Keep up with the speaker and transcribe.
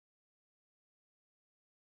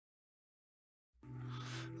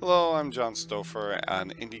Hello, I'm John Stouffer,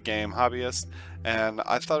 an indie game hobbyist, and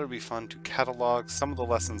I thought it would be fun to catalog some of the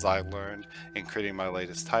lessons I learned in creating my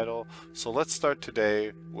latest title. So let's start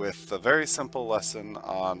today with a very simple lesson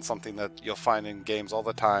on something that you'll find in games all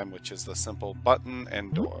the time, which is the simple button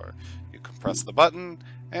and door. You can press the button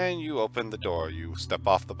and you open the door. You step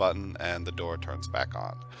off the button and the door turns back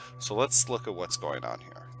on. So let's look at what's going on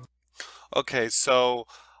here. Okay, so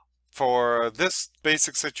for this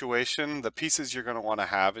basic situation, the pieces you're going to want to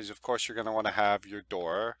have is, of course, you're going to want to have your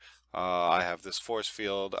door. I have this force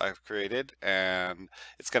field I've created, and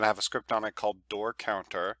it's going to have a script on it called door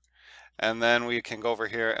counter. And then we can go over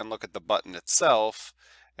here and look at the button itself,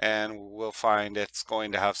 and we'll find it's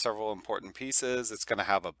going to have several important pieces. It's going to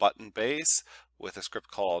have a button base with a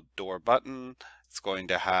script called door button. It's going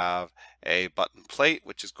to have a button plate,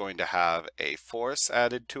 which is going to have a force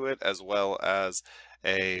added to it, as well as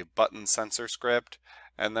a button sensor script.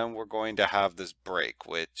 And then we're going to have this break,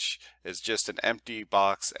 which is just an empty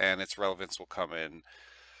box, and its relevance will come in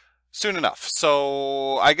soon enough.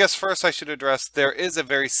 So I guess first I should address there is a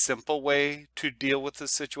very simple way to deal with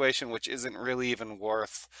this situation, which isn't really even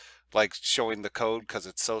worth like showing the code because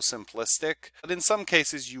it's so simplistic. But in some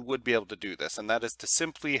cases you would be able to do this, and that is to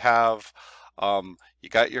simply have you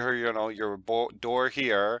got your door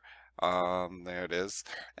here, there it is,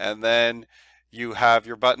 and then you have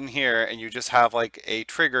your button here, and you just have like a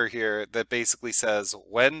trigger here that basically says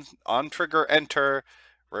when on trigger enter,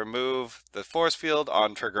 remove the force field,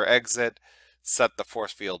 on trigger exit, set the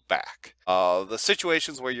force field back. The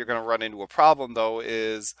situations where you're going to run into a problem though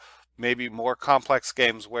is maybe more complex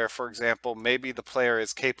games where, for example, maybe the player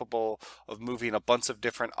is capable of moving a bunch of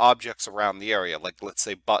different objects around the area, like let's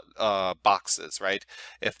say boxes, right?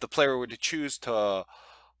 If the player were to choose to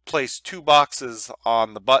place two boxes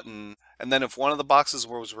on the button, and then if one of the boxes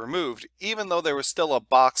was removed, even though there was still a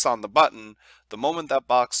box on the button, the moment that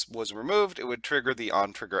box was removed, it would trigger the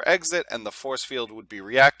on trigger exit and the force field would be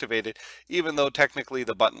reactivated, even though technically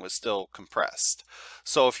the button was still compressed.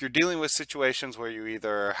 So if you're dealing with situations where you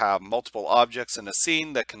either have multiple objects in a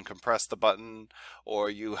scene that can compress the button, or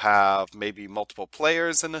you have maybe multiple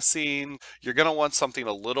players in a scene, you're going to want something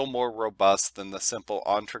a little more robust than the simple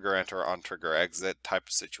on trigger enter, on trigger exit type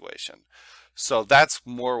of situation. So that's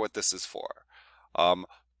more what this is for.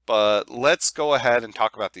 But let's go ahead and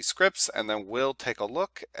talk about these scripts, and then we'll take a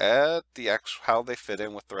look at how they fit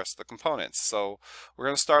in with the rest of the components. So we're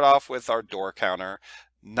going to start off with our door counter.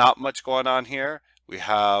 Not much going on here. We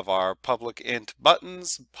have our public int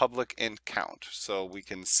buttons, public int count. So we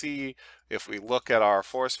can see if we look at our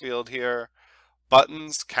force field here,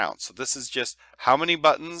 buttons count. So this is just how many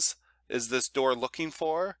buttons is this door looking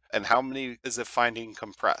for, and how many is it finding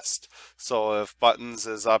compressed. So if buttons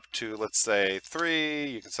is up to, let's say 3,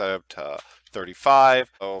 you can set it up to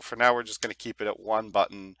 35. So for now we're just going to keep it at 1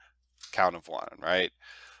 button, count of 1, right?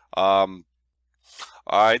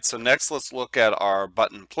 Alright, so next let's look at our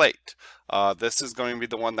button plate. This is going to be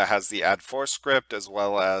the one that has the add force script as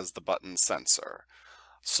well as the button sensor.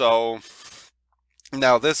 So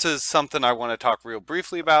now this is something I want to talk real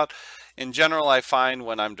briefly about. In general, I find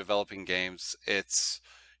when I'm developing games, it's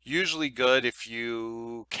usually good if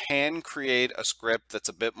you can create a script that's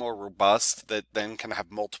a bit more robust that then can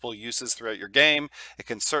have multiple uses throughout your game. It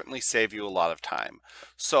can certainly save you a lot of time.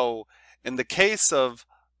 So in the case of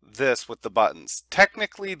this with the buttons,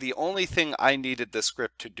 technically the only thing I needed this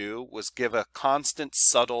script to do was give a constant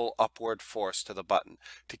subtle upward force to the button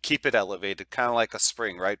to keep it elevated, kind of like a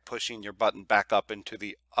spring, right? Pushing your button back up into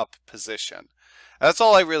the up position. That's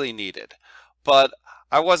all I really needed, but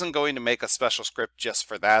I wasn't going to make a special script just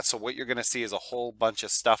for that. So what you're going to see is a whole bunch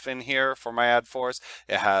of stuff in here for my add force.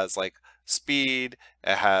 It has like speed,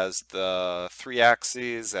 it has the 3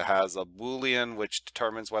 axes, it has a Boolean which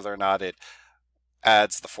determines whether or not it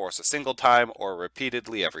adds the force a single time or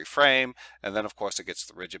repeatedly every frame, and then of course it gets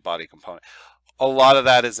the rigid body component. A lot of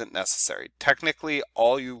that isn't necessary. Technically,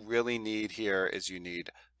 all you really need here is you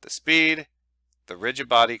need the speed, the rigid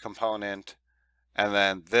body component, and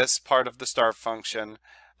then this part of the start function,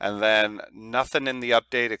 and then nothing in the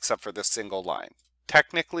update except for this single line.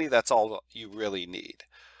 Technically, that's all you really need.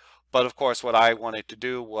 But of course, what I wanted to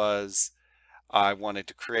do was I wanted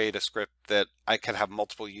to create a script that I could have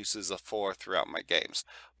multiple uses for throughout my games.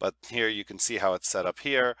 But here you can see how it's set up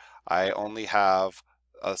here. I only have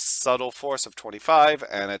a subtle force of 25,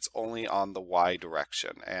 and it's only on the Y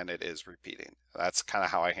direction, and it is repeating. That's kind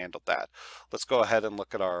of how I handled that. Let's go ahead and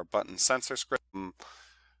look at our button sensor script.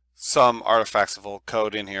 Some artifacts of old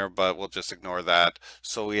code in here, but we'll just ignore that.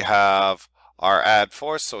 So we have our add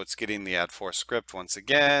force, so it's getting the add force script once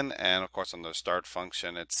again, and of course on the start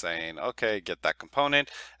function it's saying okay, get that component.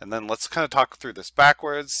 And then let's kind of talk through this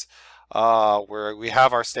backwards, where we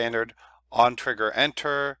have our standard on trigger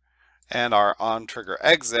enter and our on trigger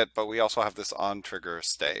exit, but we also have this on trigger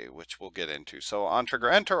stay, which we'll get into. So on trigger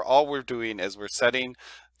enter, all we're doing is we're setting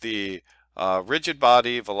the rigid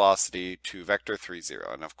body velocity to vector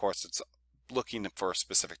 30, and of course it's looking for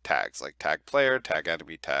specific tags like tag player, tag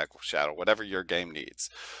enemy, tag shadow, whatever your game needs.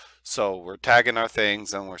 So we're tagging our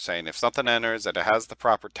things and we're saying if something enters and it has the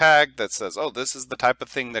proper tag that says, oh, this is the type of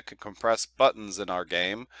thing that can compress buttons in our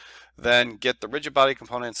game, then get the rigid body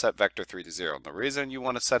component and set vector 3 to 0. And the reason you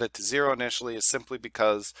want to set it to 0 initially is simply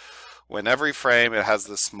because when every frame it has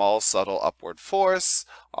this small subtle upward force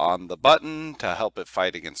on the button to help it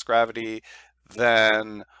fight against gravity,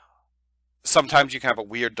 then sometimes you can have a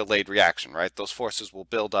weird delayed reaction, right? Those forces will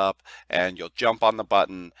build up and you'll jump on the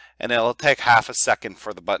button and it'll take half a second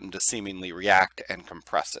for the button to seemingly react and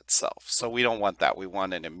compress itself. So we don't want that. We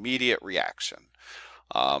want an immediate reaction.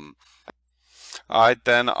 All right,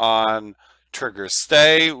 then on trigger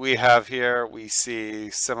stay, we have here, we see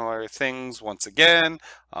similar things once again.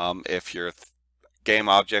 If your game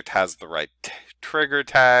object has the right trigger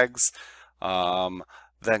tags,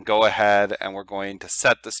 then go ahead and we're going to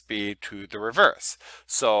set the speed to the reverse.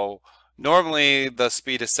 So normally the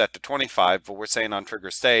speed is set to 25, but we're saying on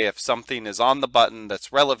trigger stay, if something is on the button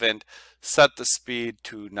that's relevant, set the speed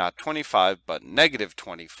to not 25, but negative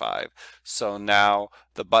 25. So now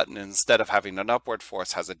the button, instead of having an upward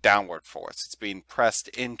force, has a downward force. It's being pressed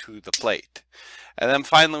into the plate. And then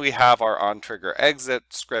finally we have our on trigger exit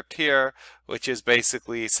script here, which is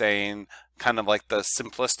basically saying kind of like the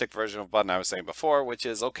simplistic version of button I was saying before, which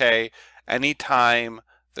is okay, anytime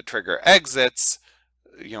the trigger exits,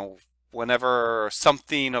 whenever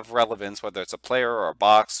something of relevance, whether it's a player or a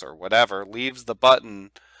box or whatever, leaves the button,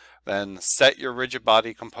 then set your rigid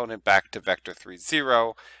body component back to vector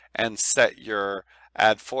 30 and set your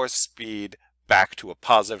add force speed back to a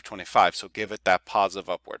positive 25. So give it that positive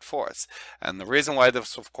upward force. And the reason why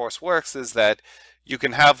this of course works is that you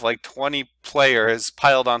can have like 20 players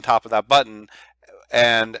piled on top of that button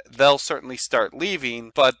and they'll certainly start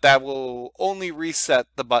leaving, but that will only reset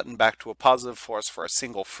the button back to a positive force for a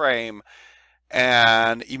single frame.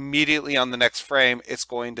 And immediately on the next frame, it's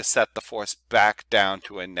going to set the force back down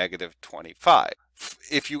to a negative 25.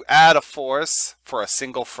 If you add a force for a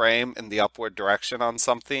single frame in the upward direction on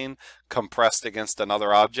something compressed against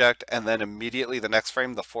another object, and then immediately the next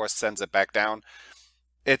frame the force sends it back down,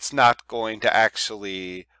 it's not going to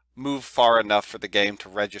actually move far enough for the game to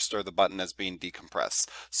register the button as being decompressed.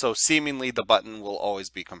 So seemingly the button will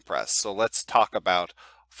always be compressed. So let's talk about,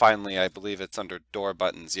 finally, I believe it's under door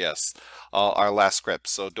buttons, yes, our last script.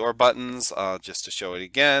 So door buttons, just to show it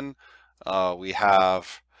again, we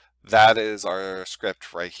have, that is our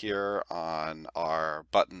script right here on our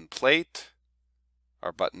button plate,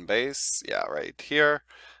 our button base, yeah, right here.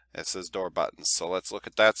 It says door buttons. So let's look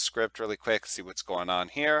at that script really quick, see what's going on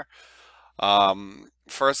here.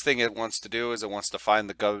 First thing it wants to do is it wants to find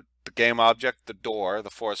the game object, the door, the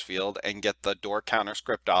force field, and get the door counter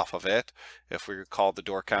script off of it. If we recall, the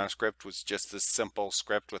door counter script was just this simple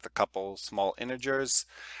script with a couple small integers.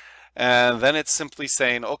 And then it's simply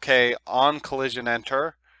saying, okay, on collision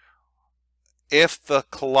enter, if the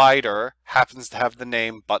collider happens to have the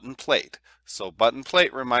name button plate. So button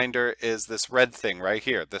plate reminder is this red thing right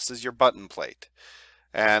here. This is your button plate.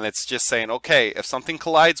 And it's just saying, okay, if something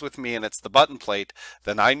collides with me and it's the button plate,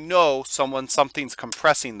 then I know something's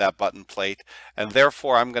compressing that button plate, and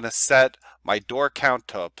therefore I'm going to set my door count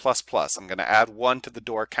to ++. I'm going to add 1 to the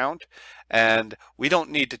door count, and we don't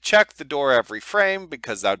need to check the door every frame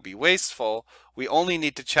because that would be wasteful. We only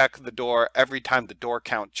need to check the door every time the door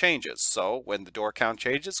count changes. So when the door count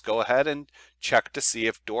changes, go ahead and check to see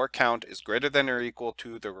if door count is greater than or equal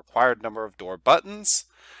to the required number of door buttons.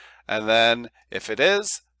 And then if it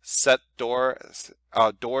is, set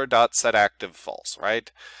door.setActive false,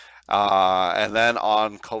 right? And then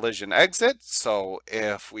on collision exit, so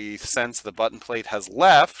if we sense the button plate has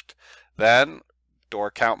left, then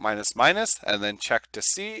door count minus, and then check to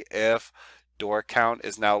see if door count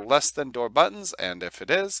is now less than door buttons, and if it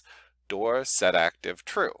is, door set active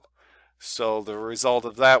true. So the result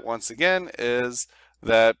of that once again is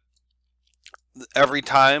that every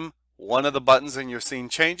time one of the buttons in your scene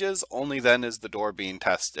changes, only then is the door being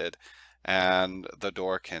tested and the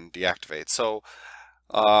door can deactivate. So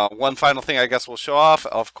one final thing I guess we'll show off,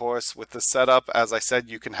 of course, with this setup, as I said,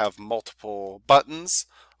 you can have multiple buttons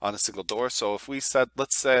on a single door. So if we set,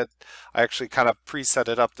 let's say, I actually kind of preset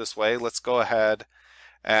it up this way. Let's go ahead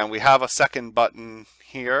and we have a second button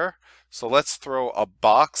here. So let's throw a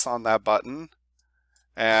box on that button,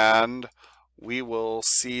 and we will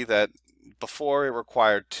see that before it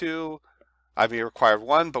required it required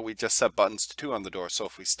 1, but we just set buttons to 2 on the door. So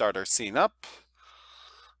if we start our scene up,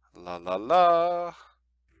 la la la,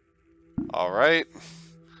 all right,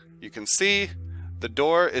 you can see the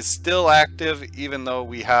door is still active even though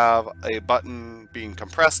we have a button being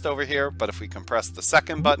compressed over here. But if we compress the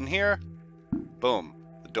second button here, boom,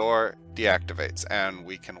 the door deactivates and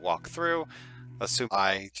we can walk through.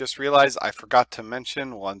 I just realized I forgot to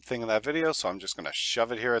mention one thing in that video, so I'm just going to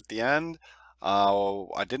shove it here at the end.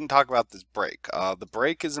 I didn't talk about this brake. The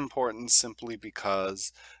brake is important simply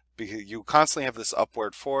because you constantly have this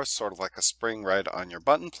upward force, sort of like a spring right on your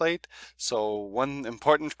button plate. So one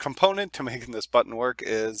important component to making this button work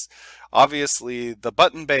is obviously the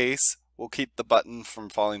button base will keep the button from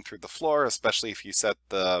falling through the floor, especially if you set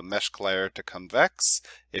the mesh collider to convex.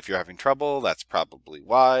 If you're having trouble, that's probably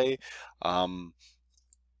why.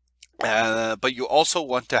 But you also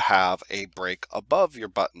want to have a brake above your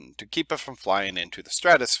button to keep it from flying into the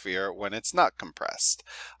stratosphere when it's not compressed.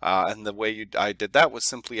 And the way I did that was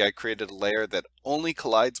simply I created a layer that only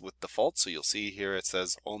collides with default. So you'll see here it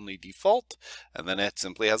says only default, and then it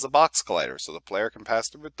simply has a box collider. So the player can pass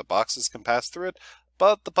through it, the boxes can pass through it,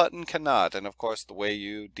 but the button cannot. And of course the way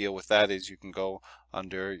you deal with that is you can go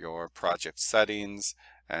under your project settings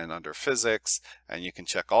and under physics, and you can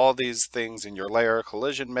check all these things in your layer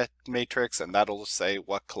collision matrix, and that'll say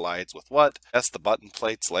what collides with what. Yes, the button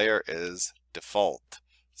plates layer is default,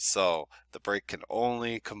 so the brake can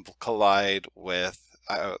only collide with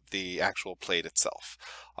the actual plate itself.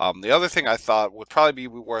 The other thing I thought would probably be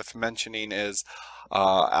worth mentioning is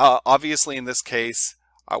obviously in this case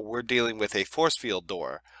we're dealing with a force field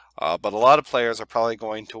door. But a lot of players are probably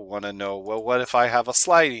going to want to know, well, what if I have a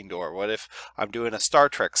sliding door? What if I'm doing a Star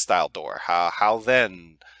Trek style door? How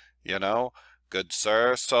then? You know? Good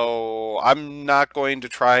sir. So I'm not going to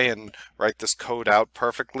try and write this code out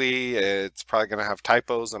perfectly. It's probably going to have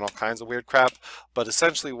typos and all kinds of weird crap. But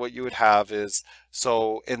essentially what you would have is,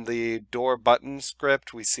 so in the door button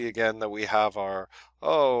script, we see again that we have our,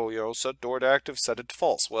 set door to active, set it to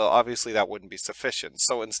false. Well, obviously that wouldn't be sufficient.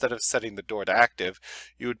 So instead of setting the door to active,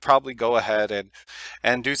 you would probably go ahead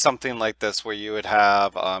and do something like this, where you would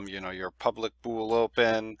have, your public bool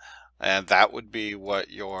open, and that would be what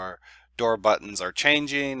your door buttons are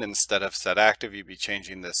changing. Instead of set active, you'd be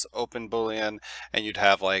changing this open boolean, and you'd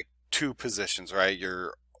have like 2 positions, right?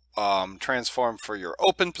 Your transform for your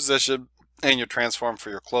open position and your transform for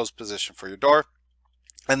your closed position for your door.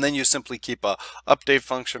 And then you simply keep a update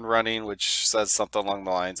function running, which says something along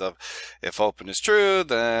the lines of, if open is true,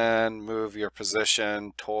 then move your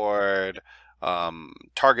position toward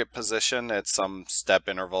target position at some step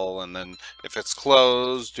interval, and then if it's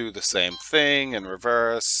closed, do the same thing in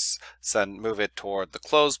reverse, move it toward the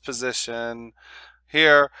closed position.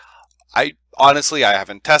 Here, I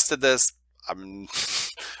haven't tested this. I'm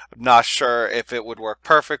not sure if it would work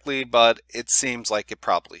perfectly, but it seems like it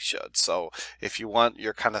probably should. So if you want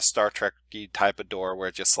your kind of Star Trek-y type of door where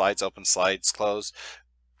it just slides open, slides closed,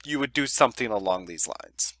 you would do something along these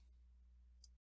lines.